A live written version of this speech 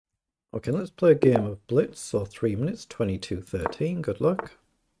Okay, let's play a game of blitz. So 3 minutes, 22:13. Good luck.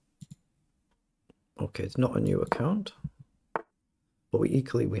 Okay, it's not a new account, but we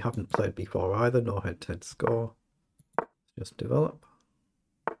haven't played before either. No head-to-head score. Just develop.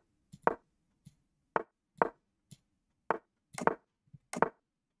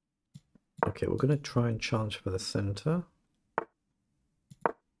 Okay, we're going to try and challenge for the center.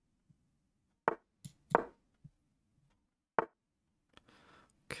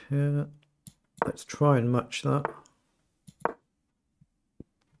 Okay, let's try and match that.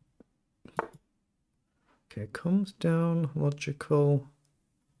 Okay, comes down, logical.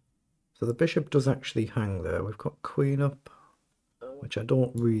 So the bishop does actually hang there. We've got queen up, which I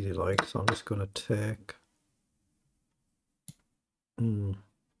don't really like, so I'm just going to take. I'm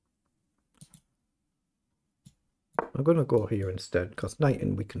going to go here instead, because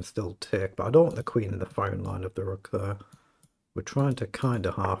knighting we can still take, but I don't want the queen in the firing line of the rook there. We're trying to kind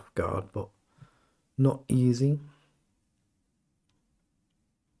of half guard, but not easy.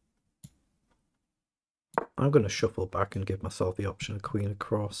 I'm going to shuffle back and give myself the option of queen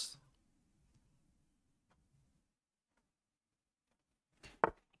across.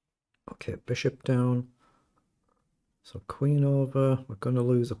 Okay, bishop down. So queen over. We're going to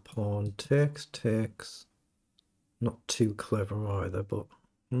lose a pawn. Takes, takes. Not too clever either, but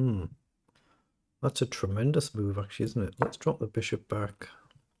that's a tremendous move actually, isn't it? Let's drop the bishop back.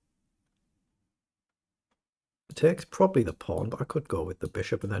 It takes probably the pawn, but I could go with the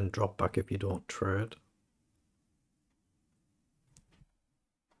bishop and then drop back if you don't trade.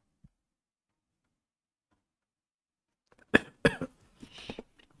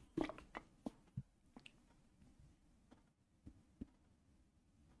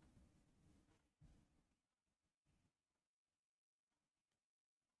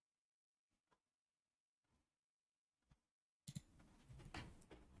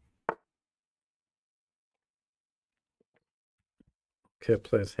 Okay,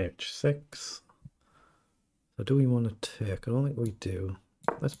 plays h6. So do we want to take? I don't think we do.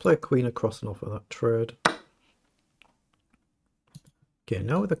 Let's play queen across and offer that trade. Okay,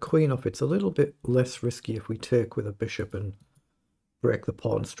 now with the queen off, it's a little bit less risky if we take with a bishop and break the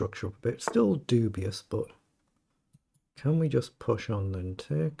pawn structure up a bit. Still dubious, but can we just push on then?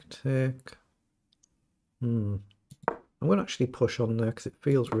 Take, take. I'm going to actually push on there because it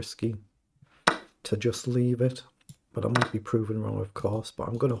feels risky to just leave it. But I might be proven wrong, of course. But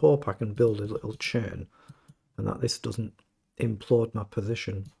I'm going to hope I can build a little chain and that this doesn't implode my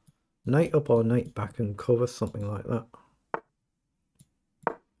position. Knight up or knight back and cover, something like that.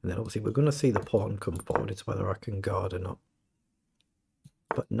 And then obviously we're going to see the pawn come forward. It's whether I can guard or not.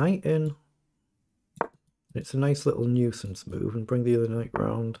 But knight in. It's a nice little nuisance move and bring the other knight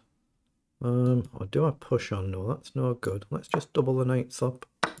round. Or do I push on? No, that's no good. Let's just double the knights up.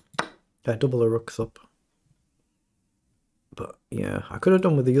 Double the rooks up. But yeah, I could have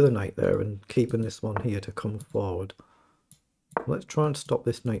done with the other knight there and keeping this one here to come forward. Let's try and stop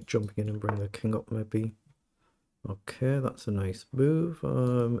this knight jumping in and bring the king up maybe. Okay, that's a nice move.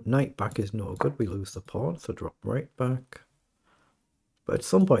 Knight back is no good. We lose the pawn, so drop right back. But at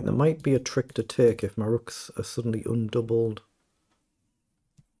some point there might be a trick to take if my rooks are suddenly undoubled.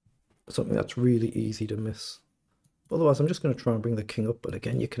 Something that's really easy to miss. Otherwise I'm just going to try and bring the king up, but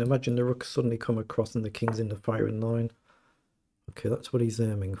again you can imagine the rooks suddenly come across and the king's in the firing line. Okay, that's what he's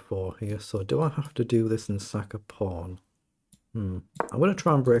aiming for here. So do I have to do this and sack a pawn? I'm going to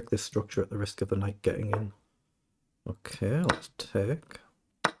try and break this structure at the risk of the knight getting in. Okay, let's take.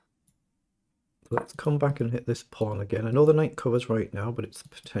 Let's come back and hit this pawn again. I know the knight covers right now, but it's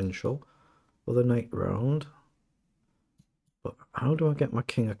potential. Other knight round. But how do I get my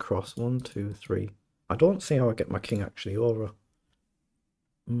king across? 1, 2, 3. I don't see how I get my king actually over.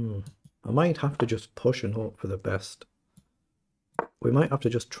 I might have to just push and hope for the best. We might have to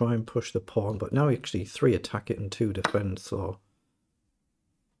just try and push the pawn, but now actually 3 attack it and 2 defend, so...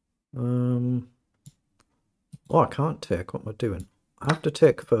 Oh, I can't take. What am I doing? I have to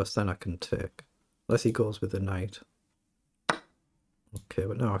take first, then I can take. Unless he goes with the knight. Okay,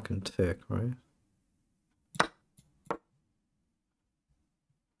 but now I can take, right?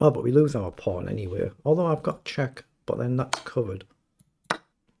 Oh, but we lose our pawn anyway. Although I've got check, but then that's covered.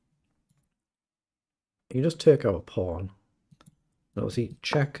 You just take our pawn. No, see,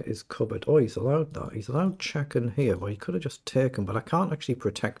 check is covered. Oh, he's allowed that. He's allowed check in here. Well, he could have just taken, but I can't actually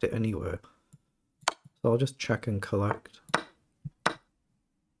protect it anywhere. So I'll just check and collect.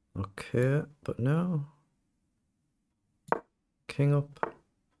 Okay, but now... King up.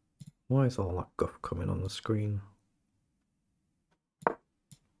 Why is all that guff coming on the screen?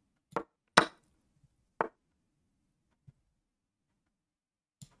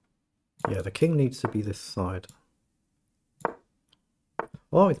 Yeah, the king needs to be this side.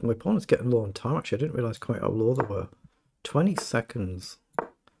 Oh, my opponent's getting low on time. Actually, I didn't realise quite how low they were. 20 seconds.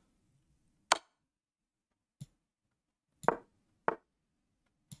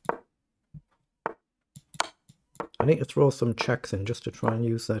 I need to throw some checks in just to try and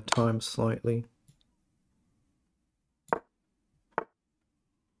use their time slightly.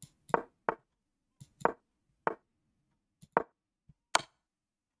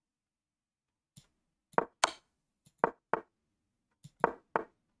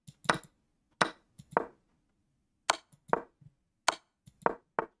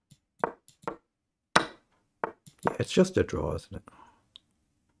 Yeah, it's just a draw, isn't it?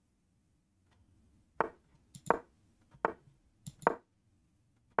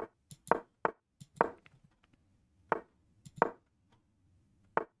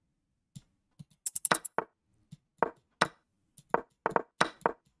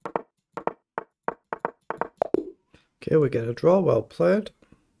 Okay, we get a draw, well played.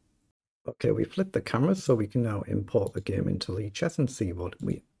 Okay, we flipped the cameras so we can now import the game into Lichess and see what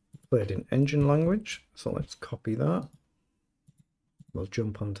we played in engine language. So let's copy that. We'll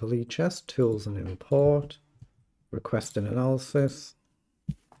jump onto Lichess, tools and import, request and analysis.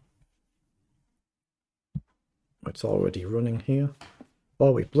 It's already running here.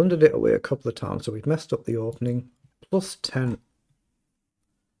 Oh, we blundered it away a couple of times, so we've messed up the opening. Plus 10.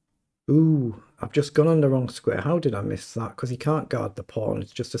 Ooh, I've just gone on the wrong square. How did I miss that? Because he can't guard the pawn.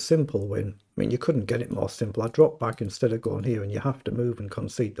 It's just a simple win. I mean, you couldn't get it more simple. I dropped back instead of going here, and you have to move and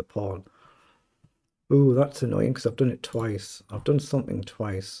concede the pawn. Ooh, that's annoying because I've done it twice. I've done something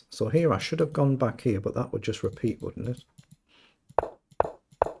twice. So here I should have gone back here, but that would just repeat, wouldn't it?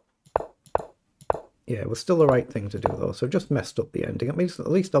 Yeah, it was still the right thing to do though. So just messed up the ending. I mean, at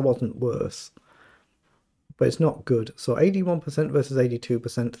least I wasn't worse. But it's not good. So 81% versus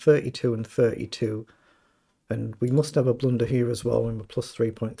 82%, 32 and 32. And we must have a blunder here as well when we're plus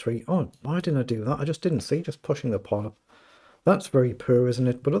 3.3. Oh, why didn't I do that? I just didn't see, just pushing the pawn up. That's very poor, isn't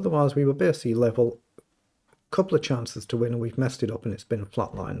it? But otherwise we were basically level. Couple of chances to win and we've messed it up and it's been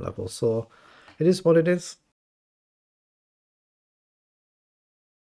flatline level. So it is what it is.